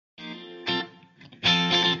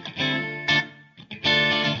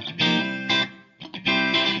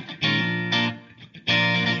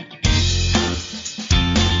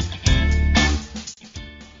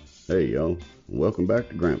Hey y'all, welcome back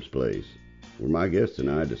to Gramps Place, where my guests and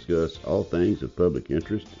I discuss all things of public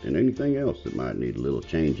interest and anything else that might need a little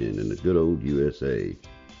changing in the good old USA.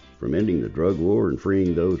 From ending the drug war and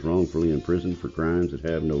freeing those wrongfully imprisoned for crimes that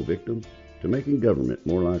have no victim, to making government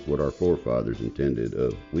more like what our forefathers intended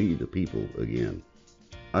of we the people again.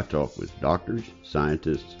 I talk with doctors,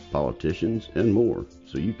 scientists, politicians, and more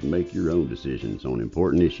so you can make your own decisions on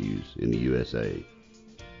important issues in the USA.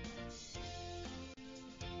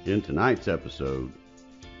 In tonight's episode,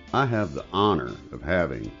 I have the honor of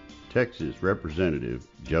having Texas Representative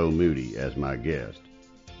Joe Moody as my guest.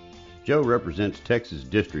 Joe represents Texas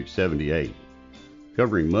District 78,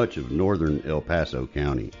 covering much of northern El Paso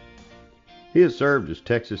County. He has served as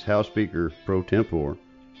Texas House Speaker pro tempore,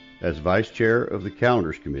 as Vice Chair of the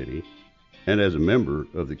Calendars Committee, and as a member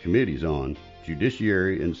of the committees on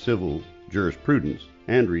Judiciary and Civil Jurisprudence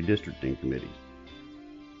and Redistricting Committees.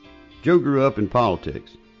 Joe grew up in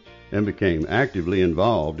politics and became actively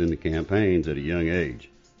involved in the campaigns at a young age.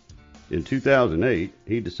 In 2008,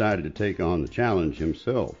 he decided to take on the challenge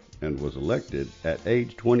himself and was elected at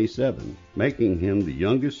age 27, making him the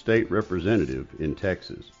youngest state representative in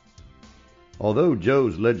Texas. Although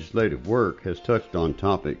Joe's legislative work has touched on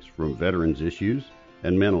topics from veterans issues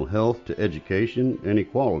and mental health to education and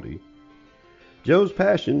equality, Joe's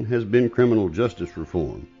passion has been criminal justice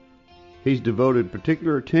reform. He's devoted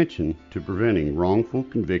particular attention to preventing wrongful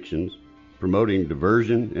convictions, promoting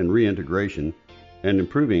diversion and reintegration, and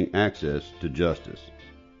improving access to justice.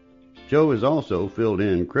 Joe has also filled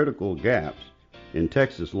in critical gaps in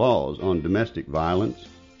Texas laws on domestic violence,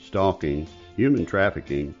 stalking, human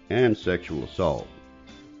trafficking, and sexual assault.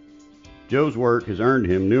 Joe's work has earned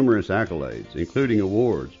him numerous accolades, including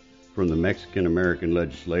awards from the Mexican American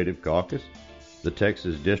Legislative Caucus, the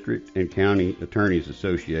Texas District and County Attorneys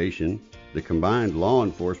Association, the Combined Law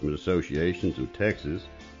Enforcement Associations of Texas,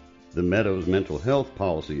 the Meadows Mental Health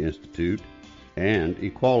Policy Institute, and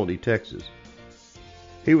Equality Texas.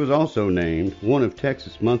 He was also named one of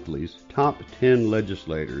Texas Monthly's top 10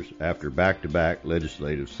 legislators after back-to-back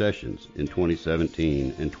legislative sessions in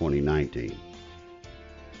 2017 and 2019.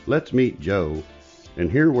 Let's meet Joe and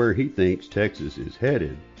hear where he thinks Texas is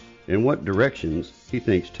headed and what directions he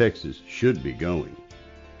thinks Texas should be going.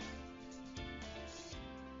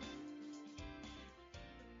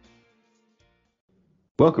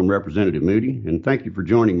 Welcome, Representative Moody, and thank you for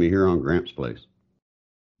joining me here on Gramps Place.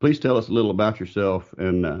 Please tell us a little about yourself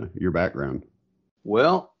and your background.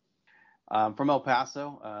 Well, I'm from El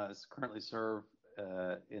Paso. I currently serve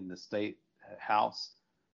in the State House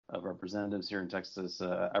of Representatives here in Texas.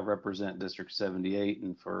 I represent District 78,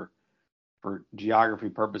 and for geography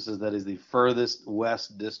purposes, that is the furthest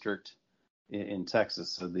west district in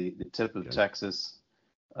Texas. So the tip of Texas,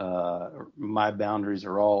 my boundaries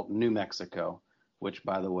are all New Mexico, which,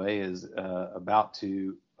 by the way, is about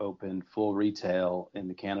to open full retail in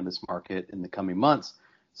the cannabis market in the coming months.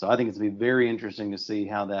 So I think it's going to be very interesting to see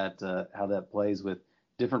how that plays with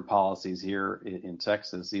different policies here in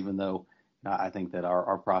Texas, even though I think that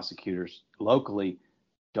our prosecutors locally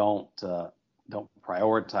don't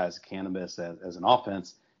prioritize cannabis as an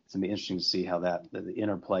offense. It's going to be interesting to see how the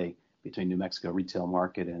interplay between New Mexico retail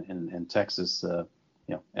market and Texas,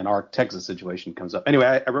 and our Texas situation comes up. Anyway,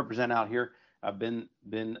 I represent out here. I've been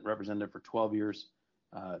representative for 12 years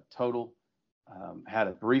total. Had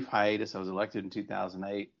a brief hiatus. I was elected in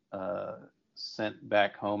 2008, sent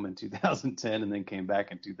back home in 2010, and then came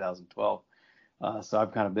back in 2012. So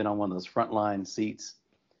I've kind of been on one of those frontline seats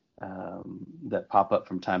that pop up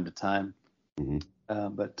from time to time.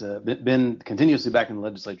 Mm-hmm. But been continuously back in the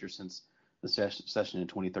legislature since the session in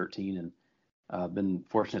 2013, and been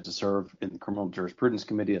fortunate to serve in the Criminal Jurisprudence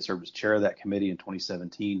Committee. I served as chair of that committee in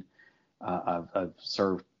 2017. I've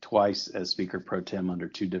served twice as Speaker pro tem under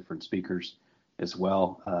two different speakers as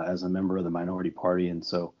well, as a member of the minority party, and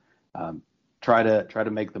so try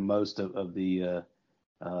to make the most of the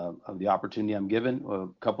opportunity I'm given. A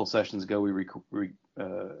couple sessions ago, we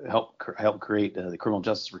helped create the Criminal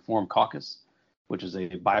Justice Reform Caucus, which is a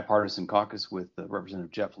bipartisan caucus with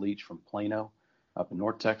Representative Jeff Leach from Plano up in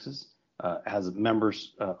North Texas. Has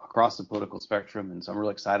members across the political spectrum, and so I'm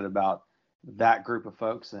really excited about that group of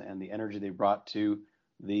folks and the energy they brought to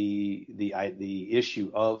the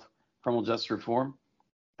issue of criminal justice reform.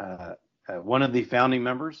 One of the founding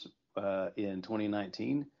members in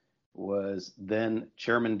 2019 was then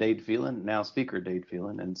Chairman Dade Phelan, now Speaker Dade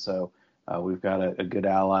Phelan, and so we've got a good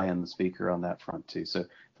ally and the Speaker on that front too. So a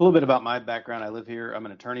little bit about my background. I live here. I'm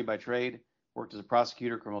an attorney by trade. Worked as a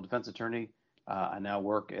prosecutor, criminal defense attorney. I now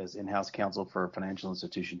work as in-house counsel for a financial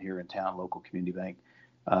institution here in town, local community bank.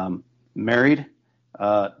 Married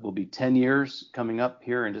Will be 10 years coming up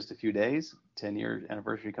here in just a few days. 10-year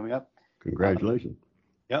anniversary coming up. Congratulations.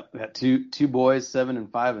 Yep, we got two boys, 7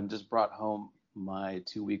 and 5, and just brought home my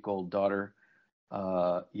 2-week-old daughter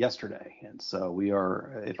yesterday. And so we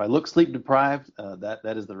are. If I look sleep deprived,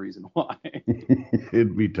 that is the reason why.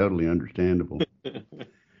 It'd be totally understandable.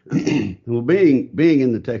 Well, being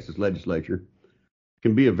in the Texas legislature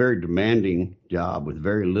can be a very demanding job with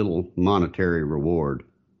very little monetary reward.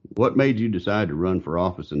 What made you decide to run for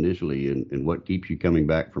office initially, and what keeps you coming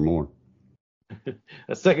back for more?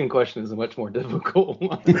 The second question is a much more difficult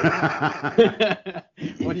one.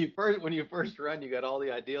 When you first run, you got all the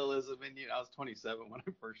idealism in you. I was 27 when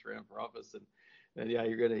I first ran for office, and yeah,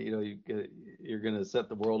 you're gonna set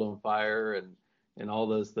the world on fire and all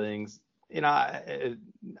those things.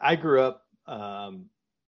 I grew up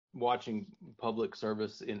watching public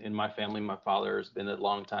service in my family. My father has been a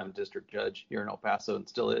longtime district judge here in El Paso and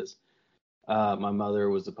still is. My mother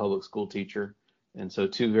was a public school teacher. And so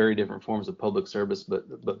 2 very different forms of public service,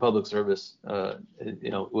 but public service,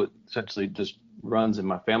 essentially just runs in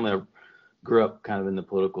my family. I grew up kind of in the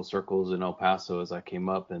political circles in El Paso as I came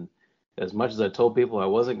up. And as much as I told people I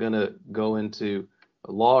wasn't going to go into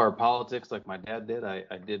law or politics like my dad did, I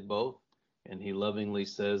did both. And he lovingly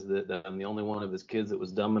says that I'm the only one of his kids that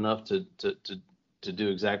was dumb enough to do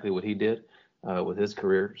exactly what he did with his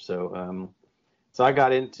career. So I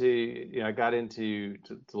got into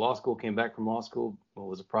law school, came back from law school,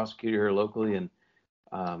 was a prosecutor here locally. And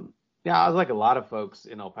I was like a lot of folks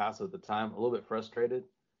in El Paso at the time, a little bit frustrated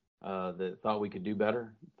that thought we could do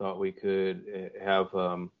better, thought we could have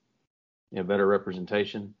better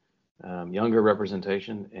representation, younger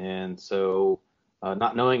representation. And so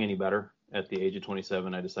not knowing any better at the age of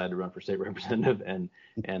 27, I decided to run for state representative. And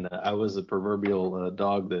I was a proverbial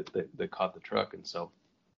dog that caught the truck. And so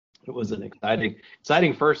it was an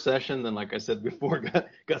exciting first session. Then, like I said before,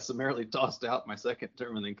 got summarily tossed out my second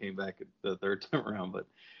term, and then came back at the third time around. But,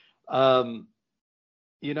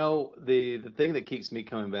 the thing that keeps me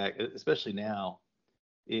coming back, especially now,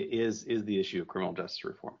 is the issue of criminal justice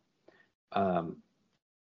reform.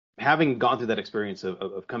 Having gone through that experience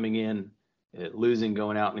of coming in, losing,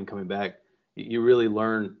 going out, and then coming back, you really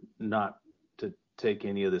learn not to take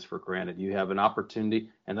any of this for granted. You have an opportunity,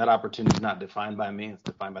 and that opportunity is not defined by me. It's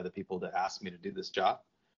defined by the people that asked me to do this job.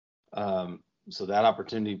 So that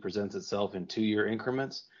opportunity presents itself in 2-year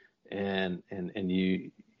increments, and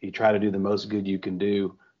you try to do the most good you can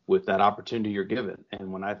do with that opportunity you're given.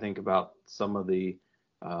 And when I think about some of the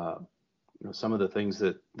things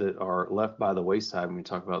that are left by the wayside, when we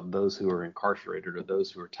talk about those who are incarcerated or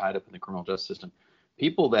those who are tied up in the criminal justice system,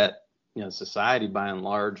 people that society by and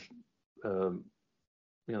large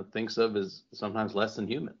thinks of as sometimes less than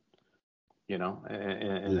human,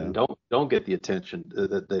 and don't get the attention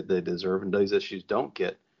that they deserve, and those issues don't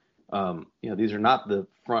get, these are not the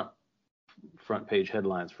front page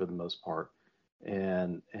headlines for the most part,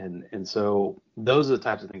 and so those are the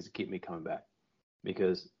types of things that keep me coming back,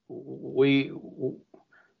 because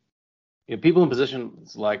people in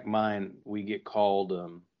positions like mine, we get called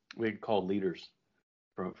leaders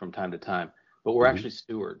from time to time, but we're actually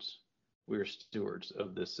stewards. We are stewards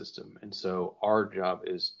of this system, and so our job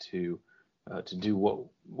is to do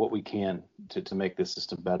what we can to make this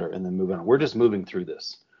system better, and then move on. We're just moving through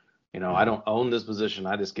this. I don't own this position.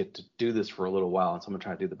 I just get to do this for a little while, and so I'm gonna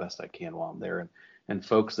try to do the best I can while I'm there. And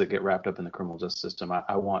folks that get wrapped up in the criminal justice system,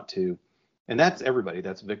 I want to, and that's everybody.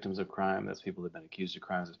 That's victims of crime. That's people that have been accused of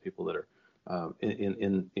crimes. That's people that are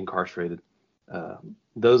incarcerated.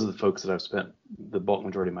 Those are the folks that I've spent the bulk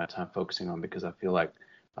majority of my time focusing on, because I feel like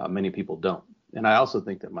many people don't. And I also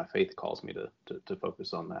think that my faith calls me to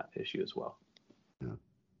focus on that issue as well. Yeah.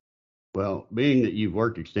 Well, being that you've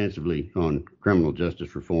worked extensively on criminal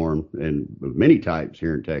justice reform and of many types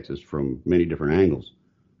here in Texas from many different angles,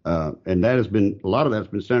 and a lot of that's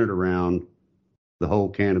been centered around the whole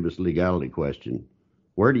cannabis legality question.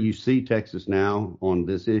 Where do you see Texas now on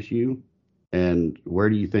this issue, and where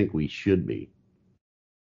do you think we should be?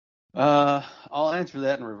 I'll answer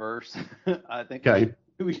that in reverse. I think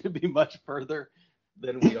we should be much further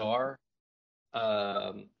than we are.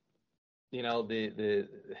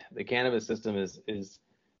 The cannabis system is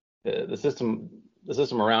the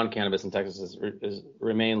system around cannabis in Texas is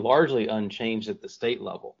remained largely unchanged at the state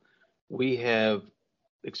level. We have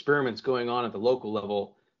experiments going on at the local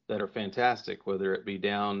level that are fantastic, whether it be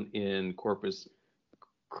down in Corpus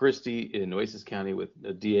Christi in Nueces County with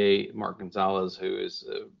DA Mark Gonzalez, who is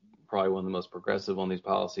probably one of the most progressive on these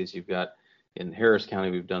policies. You've got in Harris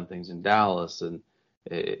County, we've done things in Dallas and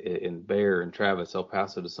in Bexar and Travis, El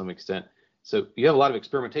Paso to some extent. So you have a lot of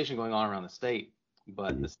experimentation going on around the state,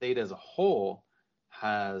 but the state as a whole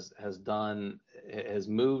has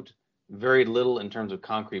moved very little in terms of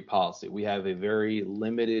concrete policy. We have a very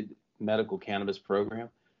limited medical cannabis program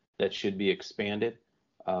that should be expanded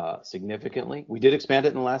significantly. We did expand it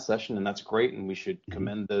in the last session, and that's great, and we should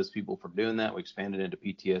commend those people for doing that. We expanded into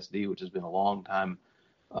PTSD, which has been a long time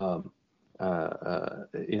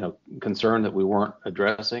concern that we weren't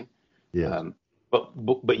addressing. Yes.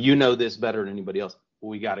 But you know this better than anybody else.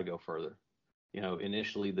 We got to go further.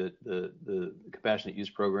 Initially the compassionate use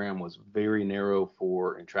program was very narrow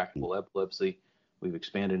for intractable epilepsy. We've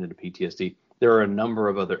expanded into PTSD. There are a number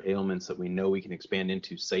of other ailments that we know we can expand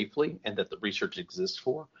into safely and that the research exists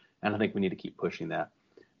for. And I think we need to keep pushing that.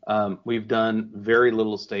 We've done very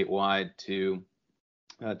little statewide to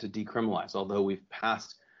decriminalize, although we've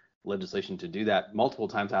passed legislation to do that multiple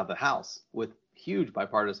times out of the House with huge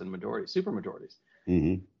bipartisan majorities, supermajorities,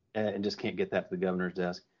 and just can't get that to the governor's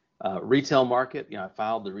desk. Retail market, I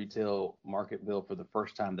filed the retail market bill for the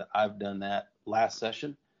first time that I've done that last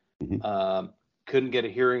session. Couldn't get a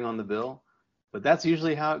hearing on the bill, but that's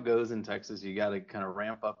usually how it goes in Texas. You got to kind of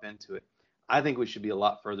ramp up into it. I think we should be a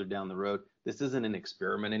lot further down the road. This isn't an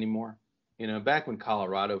experiment anymore. Back when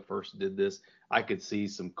Colorado first did this, I could see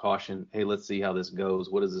some caution. Hey, let's see how this goes.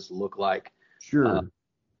 What does this look like? Sure.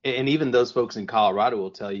 And even those folks in Colorado will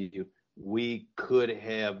tell you, we could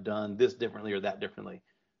have done this differently or that differently.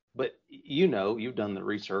 But you've done the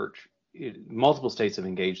research. Multiple states have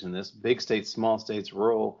engaged in this. Big states, small states,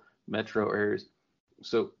 rural, metro areas.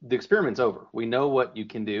 So the experiment's over. We know what you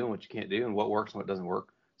can do and what you can't do and what works and what doesn't work.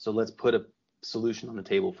 So let's put a solution on the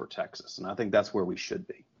table for Texas. And I think that's where we should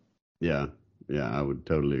be. Yeah, I would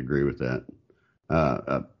totally agree with that.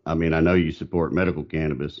 I know you support medical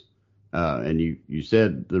cannabis, and you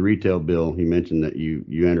said the retail bill, you mentioned that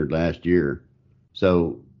you entered last year.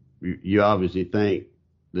 So you obviously think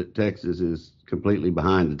that Texas is completely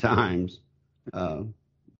behind the times.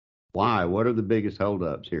 Why? What are the biggest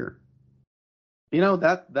holdups here?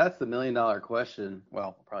 That's the $1 million question.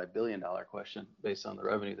 Well, probably $1 billion question based on the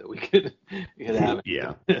revenue that we could have.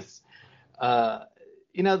 Yeah. This.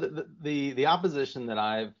 The opposition that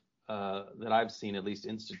I've seen, at least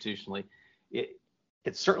institutionally,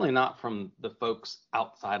 it's certainly not from the folks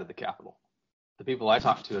outside of the Capitol. The people I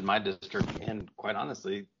talk to in my district, and quite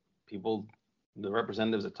honestly, the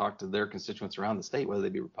representatives that talk to their constituents around the state, whether they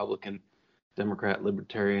be Republican, Democrat,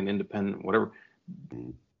 Libertarian, Independent, whatever.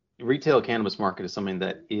 Retail cannabis market is something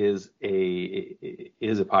that is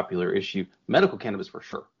a popular issue. Medical cannabis for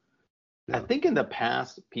sure. Yeah. I think in the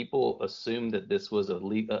past people assumed that this was a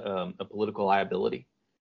political liability,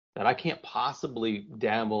 that I can't possibly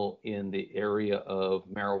dabble in the area of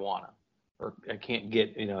marijuana, or I can't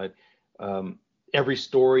get every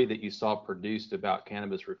story that you saw produced about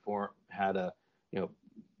cannabis reform had a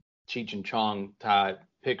Cheech and Chong type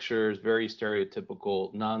pictures, very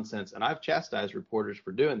stereotypical nonsense. And I've chastised reporters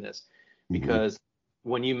for doing this because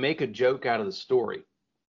when you make a joke out of the story,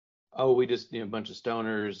 we just, a bunch of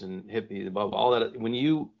stoners and hippies, above all that. When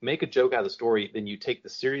you make a joke out of the story, then you take the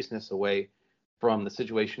seriousness away from the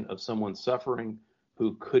situation of someone suffering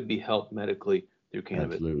who could be helped medically through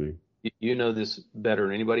cannabis. Absolutely. You know this better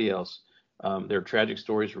than anybody else. There are tragic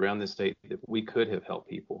stories around this state that we could have helped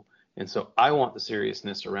people. And so I want the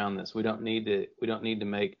seriousness around this. We don't need to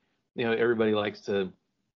make, everybody likes to,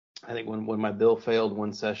 I think when my bill failed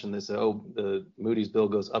one session, they said, the Moody's bill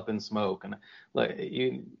goes up in smoke. And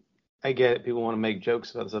I get it. People want to make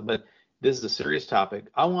jokes about this, but this is a serious topic.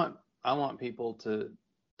 I want people to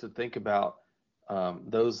think about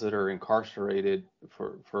those that are incarcerated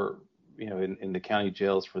for in the county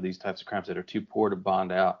jails for these types of crimes that are too poor to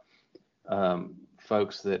bond out,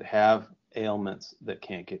 folks that have ailments that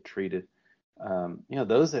can't get treated,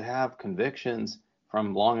 those that have convictions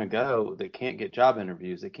from long ago that can't get job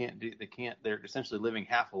interviews, they're essentially living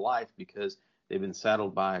half a life because they've been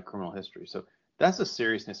saddled by a criminal history. So that's the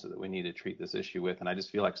seriousness that we need to treat this issue with, and I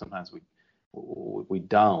just feel like sometimes we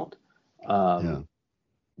don't.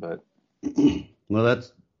 But well,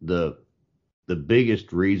 that's the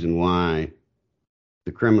biggest reason why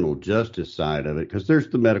the criminal justice side of it, because there's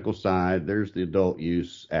the medical side, there's the adult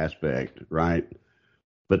use aspect, right?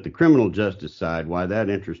 But the criminal justice side, why that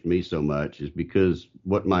interests me so much is because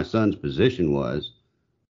what my son's position was,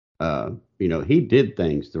 he did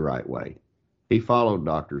things the right way. He followed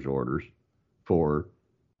doctor's orders for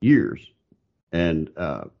years, and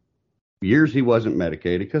years he wasn't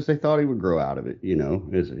medicated because they thought he would grow out of it,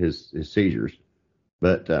 his seizures.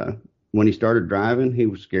 But when he started driving, he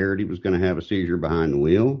was scared he was going to have a seizure behind the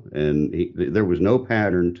wheel, and there was no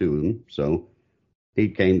pattern to him. So he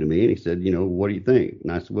came to me and he said, what do you think?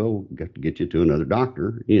 And I said, well, we've got to get you to another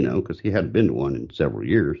doctor, because he hadn't been to one in several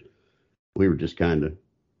years. We were just kind of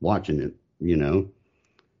watching it, you know.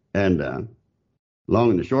 And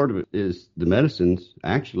long and the short of it is the medicines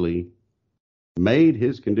actually made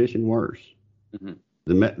his condition worse. Mm-hmm.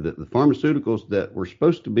 The pharmaceuticals that were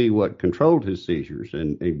supposed to be what controlled his seizures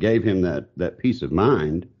and gave him that peace of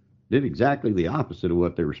mind did exactly the opposite of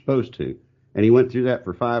what they were supposed to. And he went through that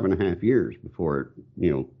for 5.5 years before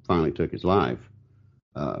it, finally took his life.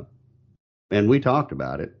 And we talked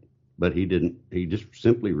about it, but he didn't. He just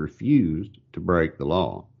simply refused to break the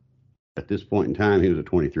law. At this point in time, he was a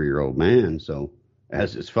 23-year-old man. So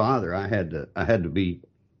as his father, I had to be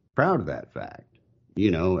proud of that fact.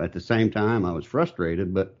 At the same time, I was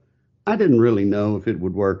frustrated, but I didn't really know if it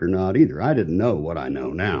would work or not either. I didn't know what I know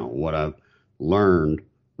now, what I've learned,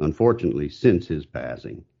 unfortunately, since his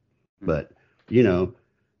passing. But,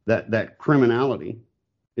 that criminality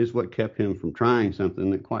is what kept him from trying something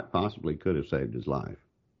that quite possibly could have saved his life.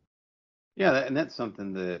 Yeah, and that's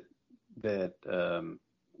something that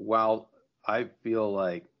while I feel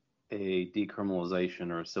like a decriminalization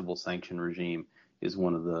or a civil sanction regime is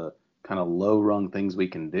one of the kind of low-rung things we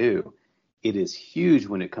can do, it is huge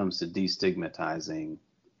when it comes to destigmatizing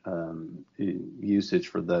usage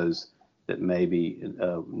for those that maybe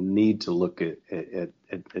need to look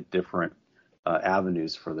at different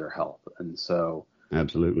avenues for their health. And so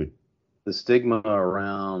absolutely, the stigma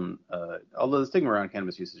around, although the stigma around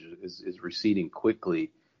cannabis usage is receding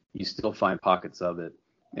quickly, you still find pockets of it.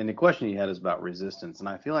 And the question you had is about resistance. And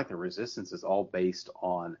I feel like the resistance is all based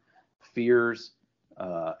on fears,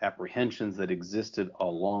 apprehensions that existed a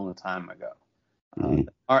long time ago,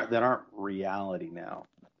 that aren't reality now.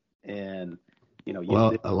 And,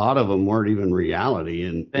 a lot of them weren't even reality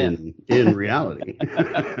in reality.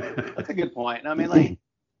 That's a good point. I mean,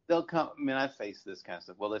 they'll come. I mean, I face this kind of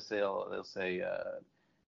stuff. Well, they'll say,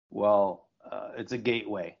 it's a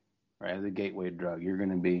gateway, right? It's a gateway drug. You're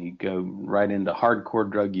going to go right into hardcore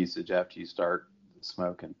drug usage after you start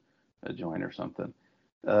smoking a joint or something.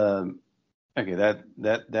 Okay, that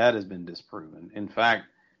has been disproven. In fact,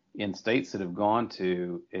 in states that have gone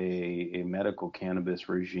to a medical cannabis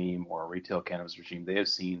regime or a retail cannabis regime, they have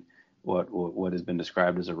seen what has been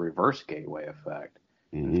described as a reverse gateway effect.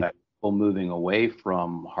 Mm-hmm. In fact, people moving away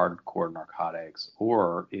from hardcore narcotics,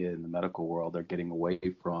 or in the medical world, they're getting away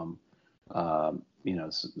from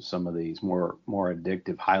some of these more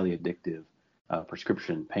addictive, highly addictive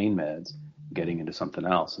prescription pain meds, getting into something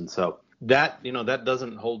else. And so that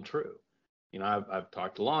doesn't hold true. I've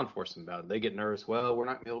talked to law enforcement about it. They get nervous. Well, we're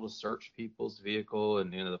not going to be able to search people's vehicle,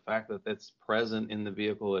 and the fact that that's present in the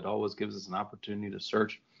vehicle, it always gives us an opportunity to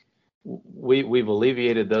search. We've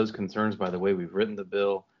alleviated those concerns by the way we've written the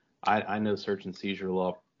bill. I know search and seizure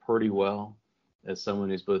law pretty well as someone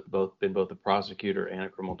who's been both a prosecutor and a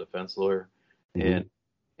criminal defense lawyer, mm-hmm.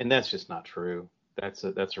 and that's just not true. That's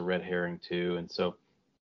a red herring too. And so,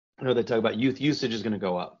 they talk about youth usage is going to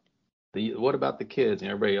go up. What about the kids?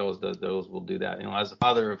 Everybody always does those. Will do that. As a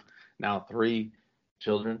father of now 3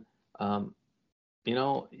 children,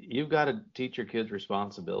 you've got to teach your kids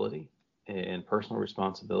responsibility and personal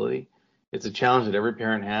responsibility. It's a challenge that every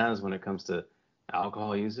parent has when it comes to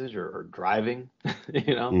alcohol usage or driving.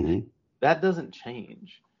 Mm-hmm. That doesn't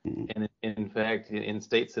change. Mm-hmm. And in fact, in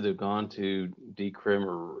states that have gone to decrim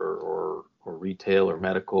or retail or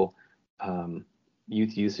medical,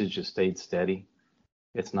 youth usage has stayed steady.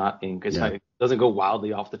 It doesn't go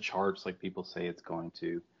wildly off the charts like people say it's going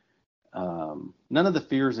to. None of the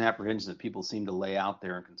fears and apprehensions that people seem to lay out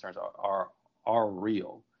there and concerns are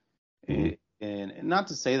real. Mm-hmm. And not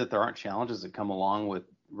to say that there aren't challenges that come along with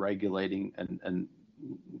regulating and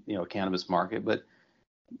cannabis market, but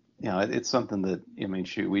it's something that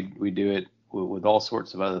we do it with all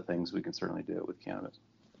sorts of other things. We can certainly do it with cannabis.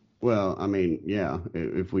 Well,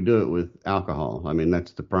 if we do it with alcohol,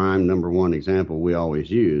 that's the prime number one example we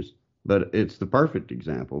always use, but it's the perfect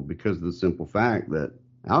example because of the simple fact that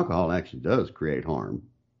alcohol actually does create harm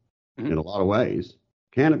mm-hmm. in a lot of ways.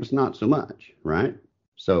 Cannabis, not so much, right?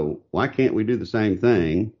 So why can't we do the same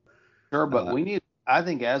thing? Sure, but I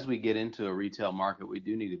think as we get into a retail market, we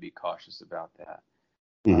do need to be cautious about that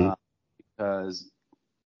mm-hmm. Because,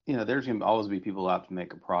 there's going to always be people out to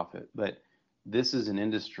make a profit, but this is an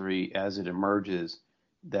industry as it emerges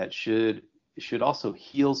that should also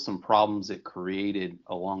heal some problems it created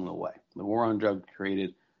along the way. The war on drugs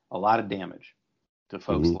created a lot of damage to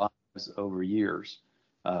folks' mm-hmm. lives over years.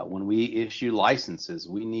 When we issue licenses,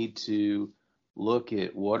 we need to look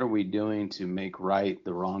at what are we doing to make right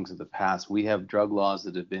the wrongs of the past. We have drug laws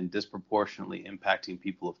that have been disproportionately impacting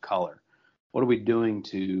people of color. What are we doing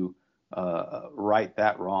to right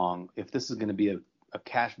that wrong? If this is going to be a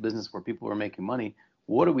cash business where people are making money,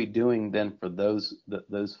 what are we doing then for those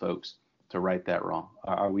folks right that wrong?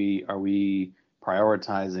 Are we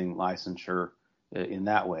prioritizing licensure in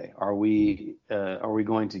that way? Are we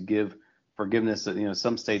going to give forgiveness?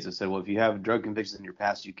 Some states have said, well, if you have drug convictions in your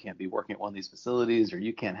past, you can't be working at one of these facilities, or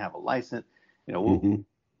you can't have a license.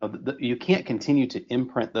 You can't continue to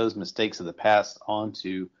imprint those mistakes of the past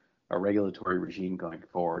onto a regulatory regime going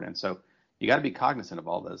forward. And so you got to be cognizant of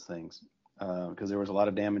all those things, because there was a lot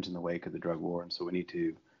of damage in the wake of the drug war. And so we need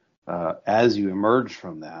to, as you emerge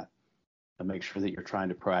from that, make sure that you're trying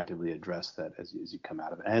to proactively address that as you come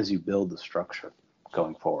out of it, as you build the structure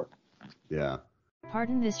going forward. Yeah.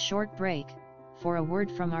 Pardon this short break for a word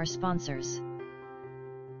from our sponsors.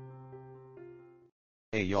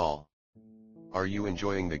 Hey y'all. Are you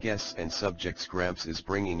enjoying the guests and subjects Gramps is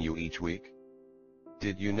bringing you each week?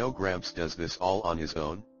 Did you know Gramps does this all on his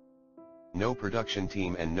own? No production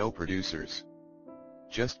team and no producers.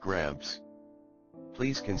 Just Gramps.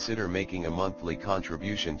 Please consider making a monthly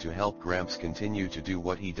contribution to help Gramps continue to do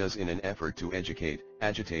what he does in an effort to educate,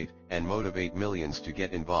 agitate, and motivate millions to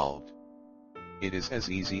get involved. It is as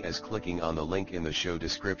easy as clicking on the link in the show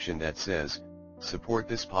description that says, "Support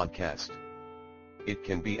this podcast." It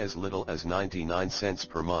can be as little as 99 cents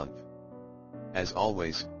per month. As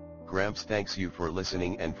always, Gramps thanks you for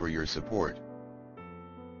listening and for your support.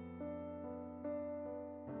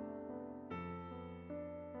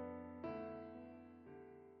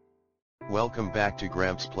 Welcome back to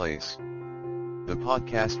Gramps Place, the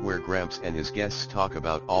podcast where Gramps and his guests talk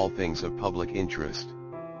about all things of public interest.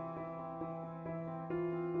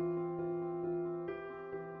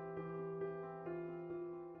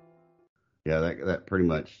 Yeah, that pretty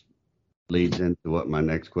much leads into what my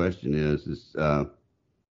next question is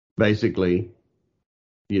basically,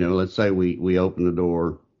 let's say we open the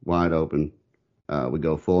door wide open, we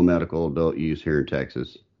go full medical adult use here in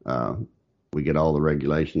Texas, we get all the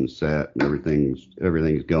regulations set and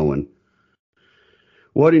everything's going.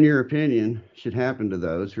 What, in your opinion, should happen to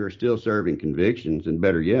those who are still serving convictions, and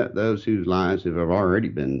better yet, those whose lives have already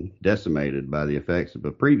been decimated by the effects of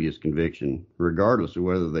a previous conviction, regardless of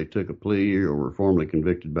whether they took a plea or were formally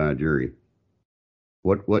convicted by a jury?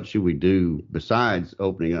 What should we do besides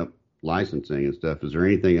opening up licensing and stuff? Is there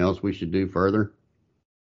anything else we should do further?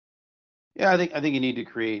 Yeah, I think you need to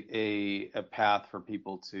create a path for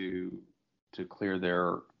people to clear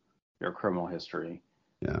their criminal history.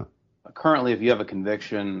 Yeah. Currently, if you have a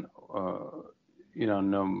conviction, you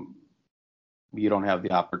don't have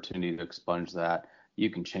the opportunity to expunge that. You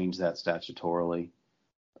can change that statutorily.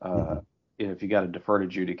 If you got a deferred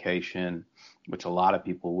adjudication, which a lot of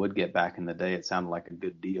people would get back in the day, it sounded like a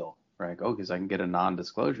good deal, right? Oh, because I can get a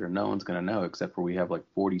non-disclosure. No one's going to know, except for we have like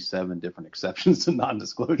 47 different exceptions to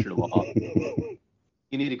non-disclosure law.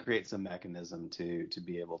 You need to create some mechanism to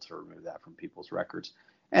be able to remove that from people's records.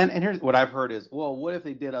 And here's what I've heard is, well, what if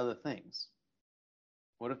they did other things?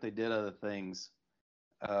 What if they did other things,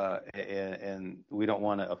 and we don't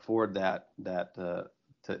want to afford that to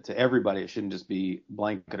everybody? It shouldn't just be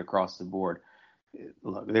blanket across the board.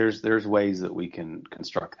 Look, there's ways that we can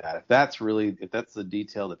construct that. If that's the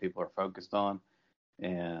detail that people are focused on,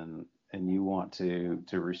 and you want to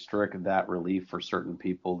restrict that relief for certain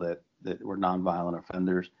people that were nonviolent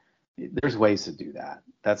offenders, there's ways to do that.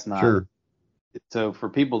 That's not sure. So for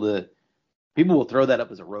people will throw that up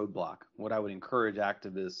as a roadblock. What I would encourage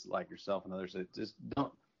activists like yourself and others to just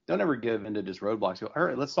don't ever give into just roadblocks. Go, all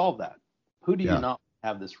right, let's solve that. Who do you not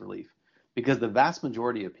have this relief? Because the vast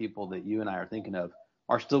majority of people that you and I are thinking of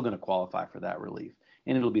are still going to qualify for that relief.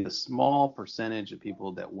 And it'll be the small percentage of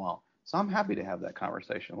people that won't. So I'm happy to have that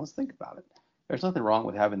conversation. Let's think about it. There's nothing wrong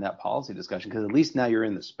with having that policy discussion, because at least now you're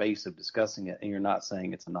in the space of discussing it and you're not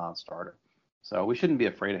saying it's a non-starter. So we shouldn't be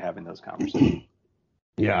afraid of having those conversations.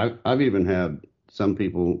 Yeah, I've even had some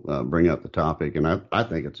people bring up the topic, and I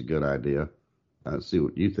think it's a good idea. See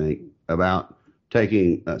what you think about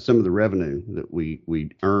taking some of the revenue that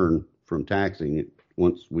we earn from taxing it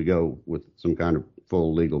once we go with some kind of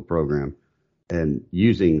full legal program, and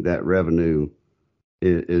using that revenue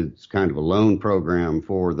is kind of a loan program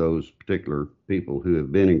for those particular people who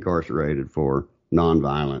have been incarcerated for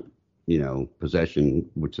nonviolent, possession,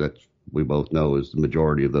 which we both know is the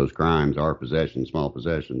majority of those crimes are possession, small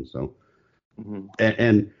possession. So,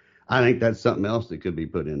 and I think that's something else that could be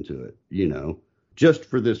put into it, just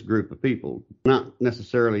for this group of people. Not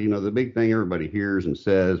necessarily, the big thing everybody hears and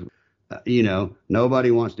says,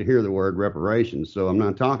 nobody wants to hear the word reparations. So I'm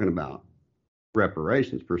not talking about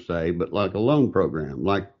reparations per se, but like a loan program,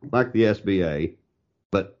 like the SBA,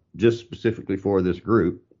 but just specifically for this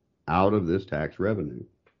group out of this tax revenue.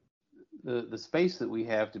 The space that we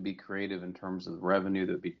have to be creative in terms of revenue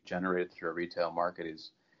that would be generated through a retail market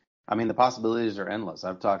I mean, the possibilities are endless.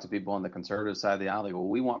 I've talked to people on the conservative side of the aisle. They go, well,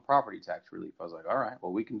 we want property tax relief. I was like, all right,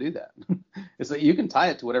 well, we can do that. It's like you can tie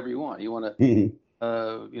it to whatever you want. You want to,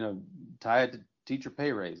 tie it to teacher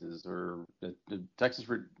pay raises or the Texas,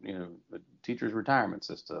 the teachers retirement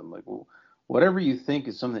system. Like, well, whatever you think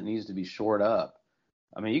is something that needs to be shored up.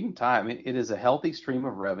 I mean, you can tie. I mean, it is a healthy stream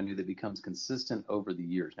of revenue that becomes consistent over the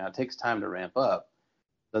years. Now, it takes time to ramp up.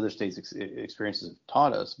 Other states' experiences have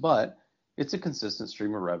taught us, but it's a consistent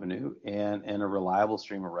stream of revenue and a reliable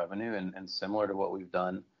stream of revenue, and similar to what we've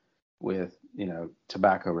done with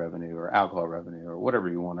tobacco revenue or alcohol revenue or whatever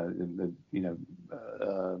you want to,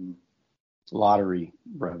 lottery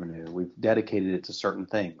revenue. We've dedicated it to certain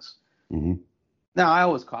things. Mm-hmm. Now, I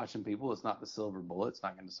always caution people: it's not the silver bullet. It's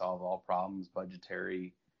not going to solve all problems,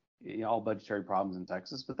 all budgetary problems in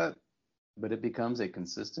Texas, but it becomes a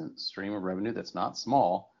consistent stream of revenue that's not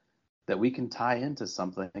small, that we can tie into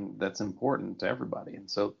something that's important to everybody.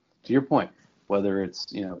 And so, to your point, whether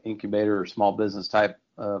it's incubator or small business type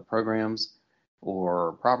programs,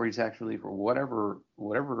 or property tax relief, or whatever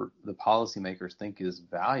the policymakers think is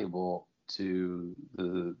valuable to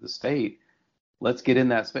the state, let's get in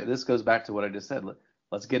that space. This goes back to what I just said.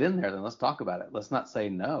 Let's get in there, then let's talk about it. Let's not say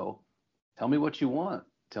no. Tell me what you want.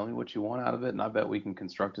 Tell me what you want out of it, and I bet we can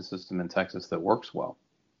construct a system in Texas that works well.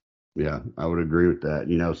 Yeah, I would agree with that.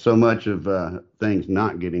 So much of things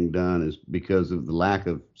not getting done is because of the lack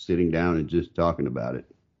of sitting down and just talking about it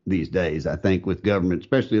these days, I think, with government,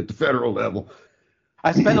 especially at the federal level.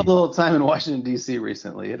 I spent a little time in Washington, D.C.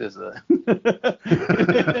 recently. It's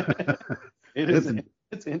an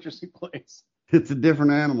interesting place. It's a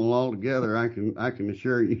different animal altogether. I can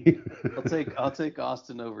assure you. I'll take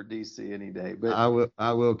Austin over D.C. any day. But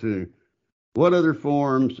I will too. What other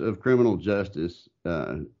forms of criminal justice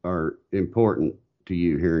are important to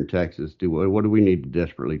you here in Texas? What do we need to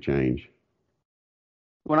desperately change?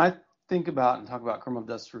 When I think about and talk about criminal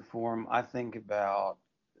justice reform, I think about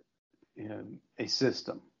a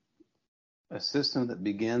system that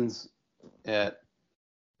begins at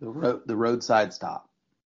the roadside stop,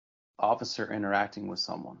 officer interacting with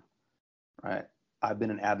someone, right? I've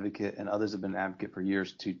been an advocate, and others have been an advocate for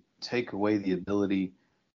years, to take away the ability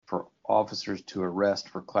for officers to arrest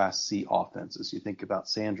for Class C offenses. You think about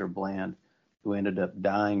Sandra Bland, who ended up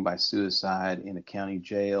dying by suicide in a county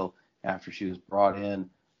jail after she was brought in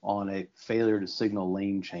on a failure to signal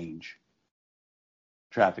lane change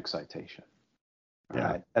traffic citation.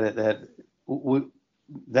 Right?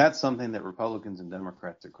 That's something that Republicans and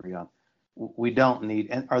Democrats agree on. We don't need.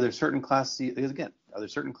 And are there certain Class C? Again, are there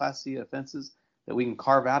certain Class C offenses that we can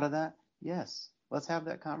carve out of that? Yes. Let's have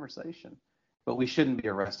that conversation. But we shouldn't be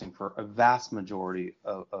arresting for a vast majority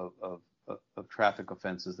of traffic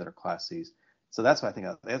offenses that are Class Cs. So that's why I think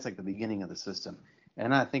that's like the beginning of the system.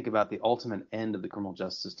 And I think about the ultimate end of the criminal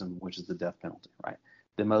justice system, which is the death penalty, right?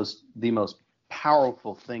 The most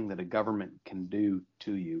powerful thing that a government can do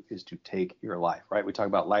to you is to take your life, right? We talk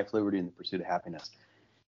about life, liberty, and the pursuit of happiness.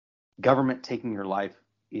 Government taking your life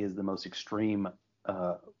is the most extreme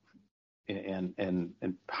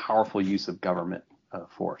and powerful use of government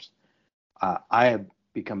force. I have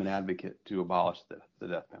become an advocate to abolish the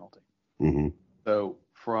death penalty. Mm-hmm. So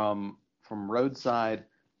from roadside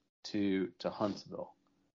to Huntsville,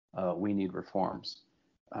 we need reforms,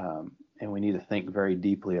 and we need to think very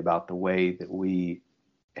deeply about the way that we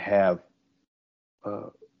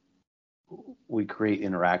create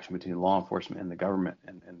interaction between law enforcement and the government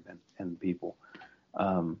and the people,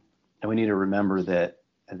 and we need to remember that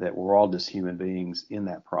we're all just human beings in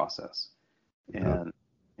that process, and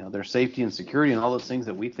there's safety and security and all those things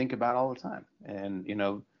that we think about all the time, and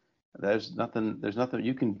there's nothing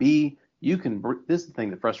you can be. This is the thing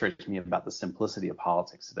that frustrates me about the simplicity of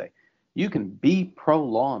politics today. You can be pro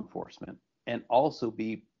law enforcement and also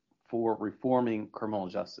be for reforming criminal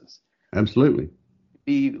justice. Absolutely.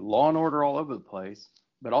 Be law and order all over the place,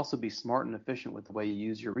 but also be smart and efficient with the way you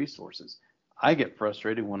use your resources. I get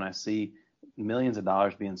frustrated when I see millions of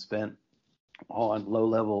dollars being spent on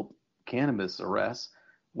low-level cannabis arrests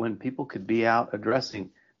when people could be out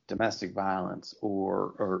addressing domestic violence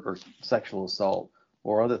or sexual assault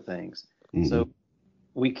or other things. Mm-hmm. So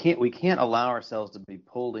we can't allow ourselves to be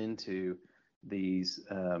pulled into these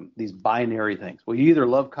binary things. Well, you either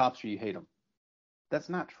love cops or you hate them. That's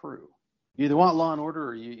not true. You either want law and order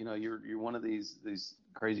or you're one of these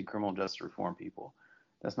crazy criminal justice reform people.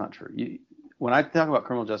 That's not true. When I talk about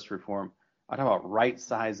criminal justice reform, I talk about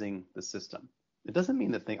right-sizing the system. It doesn't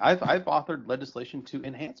mean that I've authored legislation to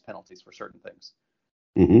enhance penalties for certain things.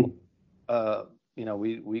 Mm-hmm.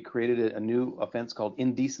 We created a new offense called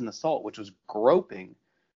indecent assault, which was groping,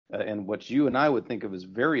 and what you and I would think of as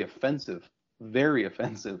very offensive very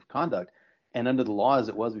offensive conduct. And under the law as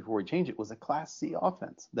it was before we changed it, was a Class C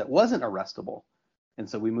offense that wasn't arrestable. And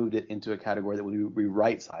so we moved it into a category that we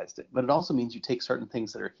right-sized it. But it also means you take certain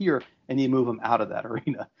things that are here and you move them out of that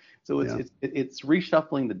arena. So it's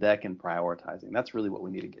reshuffling the deck and prioritizing. That's really what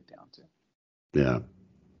we need to get down to. Yeah.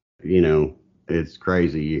 You know, it's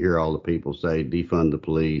crazy. You hear all the people say defund the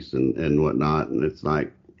police and whatnot, and it's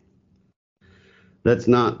like, that's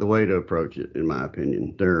not the way to approach it, in my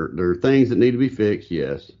opinion. There are things that need to be fixed,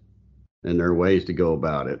 yes, and there are ways to go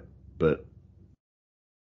about it, but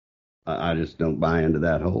I just don't buy into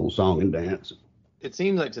that whole song and dance. It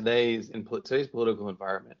seems like today's political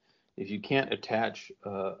environment, if you can't attach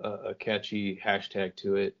a catchy hashtag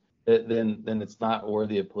to it, then it's not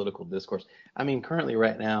worthy of political discourse. I mean, currently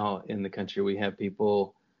right now in the country, we have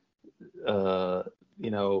people,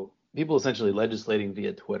 people essentially legislating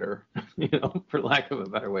via Twitter, for lack of a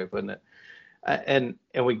better way of putting it. And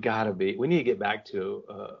we need to get back to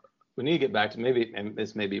maybe, and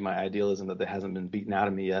this may be my idealism that hasn't been beaten out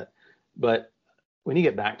of me yet, but we need to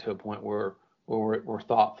get back to a point where we're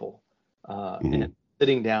thoughtful and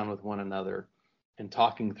sitting down with one another and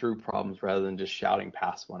talking through problems rather than just shouting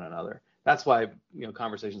past one another. That's why,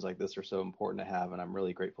 conversations like this are so important to have. And I'm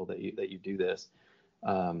really grateful that you do this,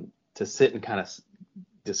 to sit and kind of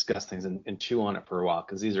discuss things and chew on it for a while,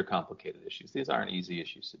 because these are complicated issues. These aren't easy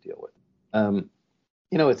issues to deal with.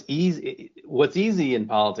 It's easy. What's easy in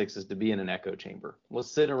politics is to be in an echo chamber. We'll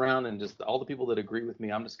sit around and just all the people that agree with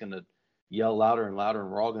me, I'm just going to yell louder and louder,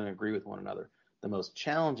 and we're all going to agree with one another. The most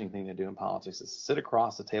challenging thing to do in politics is to sit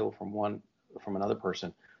across the table from another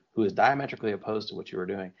person who is diametrically opposed to what you are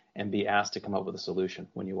doing and be asked to come up with a solution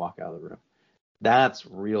when you walk out of the room. That's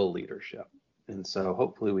real leadership. And so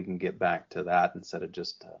hopefully we can get back to that instead of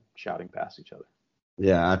just shouting past each other.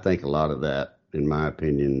 Yeah, I think a lot of that, in my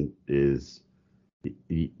opinion, is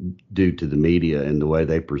due to the media and the way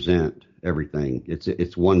they present everything.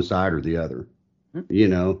 It's one side or the other,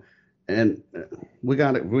 and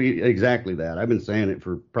exactly that. I've been saying it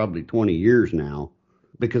for probably 20 years now,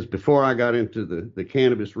 because before I got into the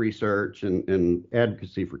cannabis research and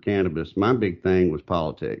advocacy for cannabis, my big thing was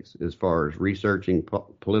politics, as far as researching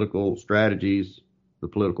political strategies, the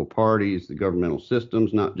political parties, the governmental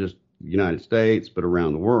systems, not just the United States, but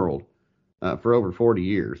around the world. For over 40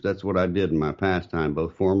 years, that's what I did in my pastime,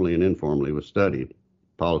 both formally and informally, was study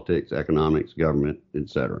politics, economics, government,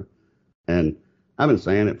 etc. And I've been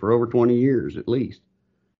saying it for over 20 years at least,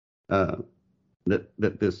 that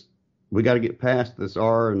we got to get past this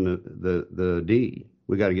R and the D.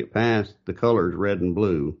 We got to get past the colors red and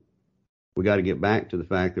blue. We got to get back to the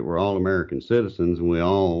fact that we're all American citizens and we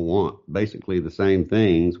all want basically the same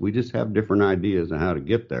things. We just have different ideas on how to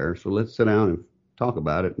get there. So let's sit down and talk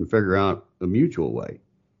about it and figure out a mutual way,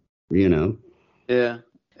 Yeah.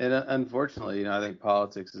 And unfortunately, I think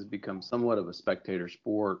politics has become somewhat of a spectator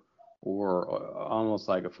sport, or almost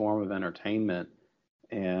like a form of entertainment.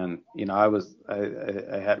 And, I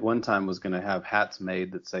had one time was going to have hats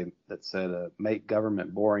made that said, make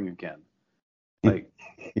government boring again. Like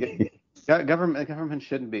government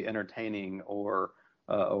shouldn't be entertaining or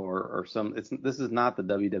some, this is not the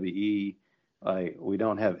WWE. Like, we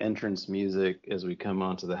don't have entrance music as we come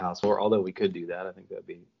onto the house, or although we could do that, I think that'd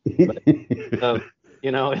be, but,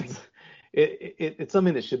 it's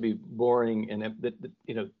something that should be boring, and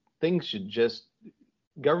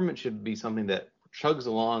government should be something that chugs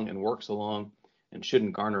along and works along and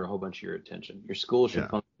shouldn't garner a whole bunch of your attention. Your school should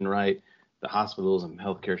function right. The hospitals and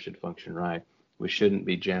healthcare should function right. We shouldn't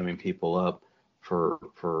be jamming people up for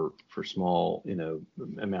small,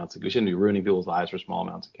 amounts we shouldn't be ruining people's lives for small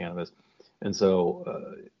amounts of cannabis. And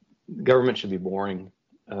so government should be boring.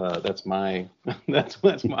 That's my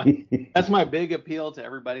big appeal to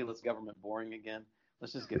everybody. Let's government boring again.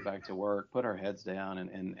 Let's just get back to work, put our heads down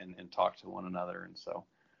and talk to one another. And so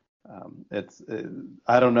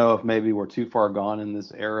I don't know if maybe we're too far gone in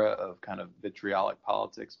this era of kind of vitriolic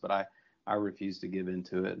politics, but I refuse to give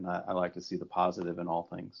into it. And I like to see the positive in all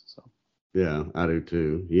things. So. Yeah, I do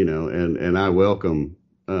too, and I welcome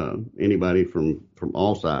anybody from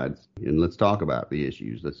all sides, and let's talk about the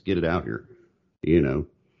issues. Let's get it out here,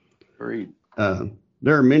 Agreed.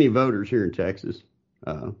 There are many voters here in Texas,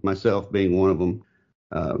 myself being one of them.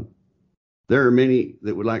 There are many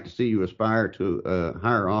that would like to see you aspire to a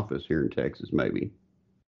higher office here in Texas, maybe.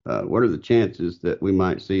 What are the chances that we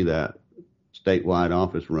might see that statewide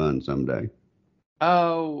office run someday?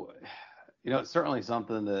 Oh, it's certainly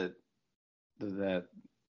something that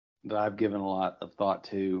I've given a lot of thought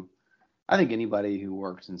to. I think anybody who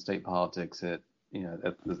works in state politics at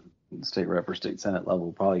the state rep or state senate level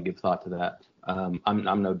will probably give thought to that.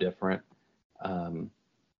 I'm no different.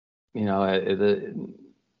 I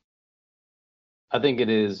think it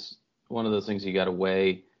is one of those things you got to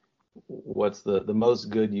weigh what's the most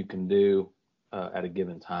good you can do at a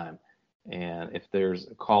given time. And if there's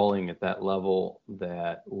a calling at that level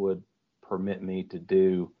that would permit me to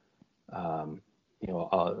do, a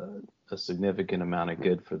significant amount of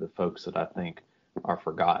good for the folks that I think are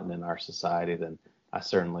forgotten in our society, then I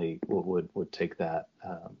certainly would take that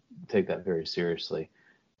very seriously.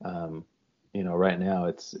 Right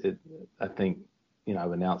now I think,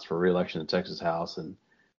 I've announced for re-election in Texas House, and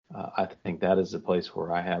I think that is a place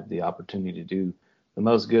where I have the opportunity to do the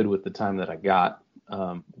most good with the time that I got.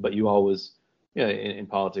 But you always, in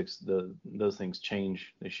politics, those things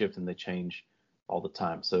change, they shift and they change all the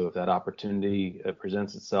time. So if that opportunity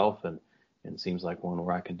presents itself and it seems like one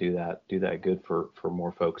where I can do that good for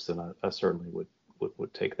more folks, then I certainly would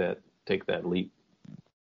take that leap.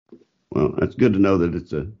 Well, that's good to know that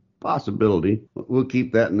it's a possibility. We'll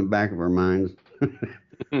keep that in the back of our minds.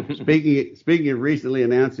 Speaking of recently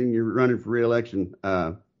announcing you're running for re-election,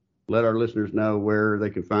 let our listeners know where they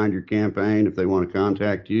can find your campaign if they want to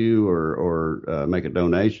contact you or make a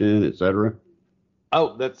donation, etc.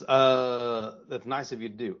 Oh, that's nice of you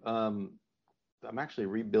to do. I'm actually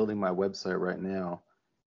rebuilding my website right now.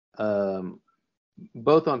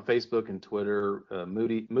 Both on Facebook and Twitter.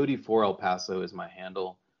 Moody for El Paso is my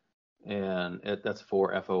handle, and that's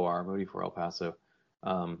for FOR, Moody for El Paso.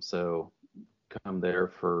 So come there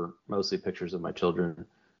for mostly pictures of my children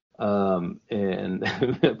and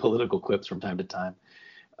political quips from time to time.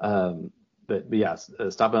 But yes,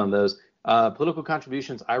 stop on those. Political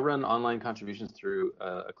contributions. I run online contributions through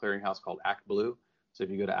a clearinghouse called Act Blue. So if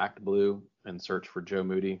you go to Act Blue and search for Joe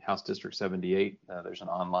Moody, House District 78, there's an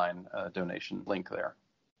online donation link there.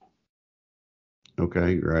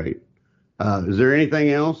 Okay, great. Is there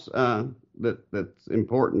anything else that's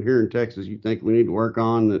important here in Texas you think we need to work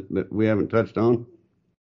on that we haven't touched on?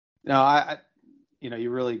 No,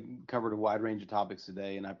 you really covered a wide range of topics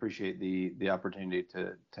today, and I appreciate the opportunity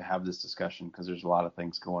to have this discussion, because there's a lot of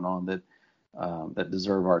things going on that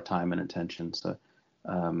deserve our time and attention. So,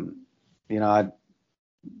 I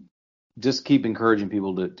just keep encouraging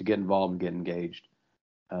people to get involved and get engaged.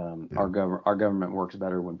 Our government works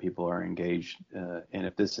better when people are engaged, and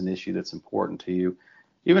if this is an issue that's important to you,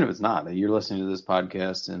 even if it's not, you're listening to this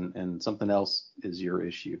podcast and something else is your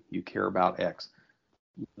issue, you care about X,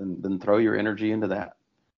 then throw your energy into that.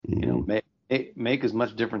 Make as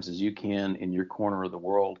much difference as you can in your corner of the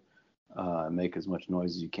world. Make as much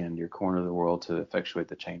noise as you can in your corner of the world to effectuate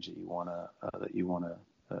the change that you want to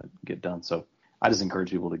get done. So I just encourage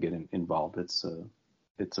people to get involved. It's a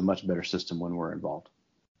much better system when we're involved.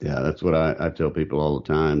 Yeah, that's what I tell people all the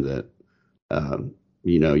time, that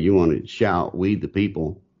you want to shout, "We the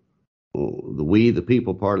people." Well, the "we the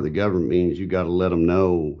people" part of the government means you got to let them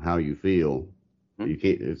know how you feel. You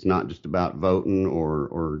can't. It's not just about voting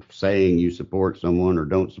or saying you support someone or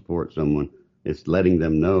don't support someone. It's letting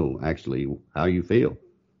them know actually how you feel.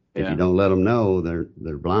 If you don't let them know,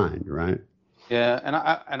 they're blind, right? Yeah, and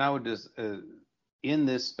I would just in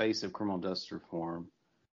this space of criminal justice reform,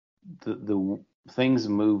 the things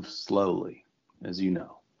move slowly, as you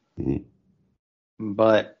know. Mm-hmm.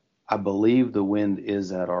 But I believe the wind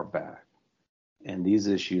is at our back, and these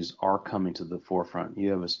issues are coming to the forefront.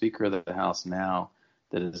 You have a Speaker of the House now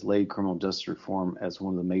that has laid criminal justice reform as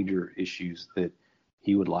one of the major issues that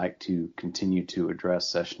he would like to continue to address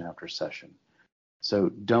session after session. So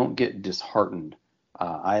don't get disheartened.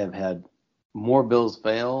 I have had more bills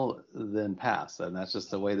fail than pass, and that's just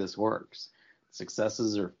the way this works.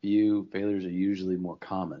 Successes are few, failures are usually more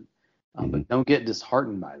common. But don't get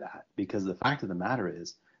disheartened by that, because the fact of the matter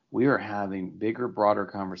is we are having bigger, broader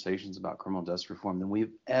conversations about criminal justice reform than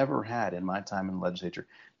we've ever had in my time in the legislature.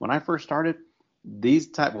 When I first started,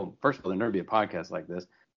 first of all, there'd never be a podcast like this.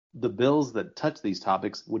 The bills that touch these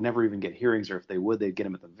topics would never even get hearings, or if they would, they'd get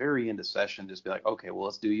them at the very end of session, just be like, okay, well,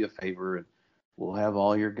 let's do you a favor and we'll have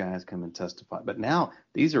all your guys come and testify. But now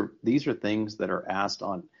these are things that are asked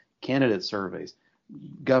on candidate surveys,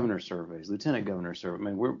 governor surveys, lieutenant governor surveys.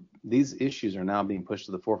 I mean, these issues are now being pushed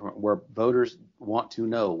to the forefront where voters want to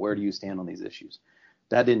know, where do you stand on these issues?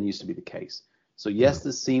 That didn't used to be the case. So yes,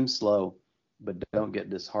 this seems slow, but don't get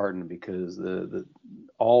disheartened, because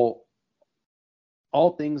all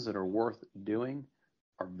things that are worth doing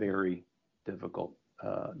are very difficult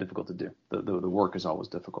to do. The work is always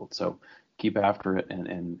difficult. So keep after it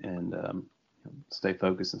and stay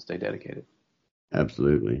focused and stay dedicated.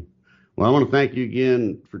 Absolutely. Well, I want to thank you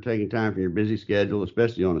again for taking time from your busy schedule,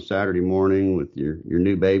 especially on a Saturday morning with your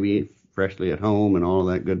new baby freshly at home and all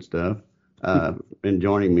of that good stuff, and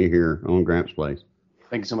joining me here on Gramps Place.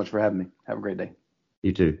 Thank you so much for having me. Have a great day.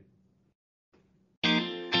 You too.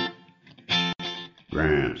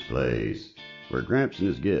 Gramps Place, where Gramps and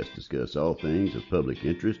his guests discuss all things of public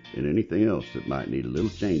interest and anything else that might need a little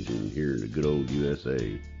changing here in the good old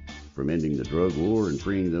USA. From ending the drug war and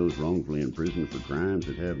freeing those wrongfully imprisoned for crimes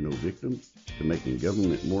that have no victims, to making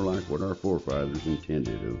government more like what our forefathers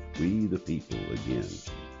intended of we the people again.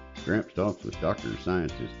 Gramps talks with doctors,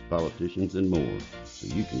 scientists, politicians, and more, so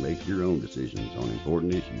you can make your own decisions on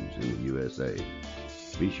important issues in the USA.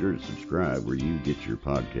 Be sure to subscribe where you get your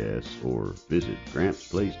podcasts or visit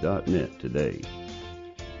GrampsPlace.net today.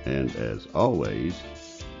 And as always,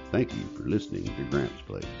 thank you for listening to Gramps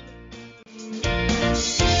Place.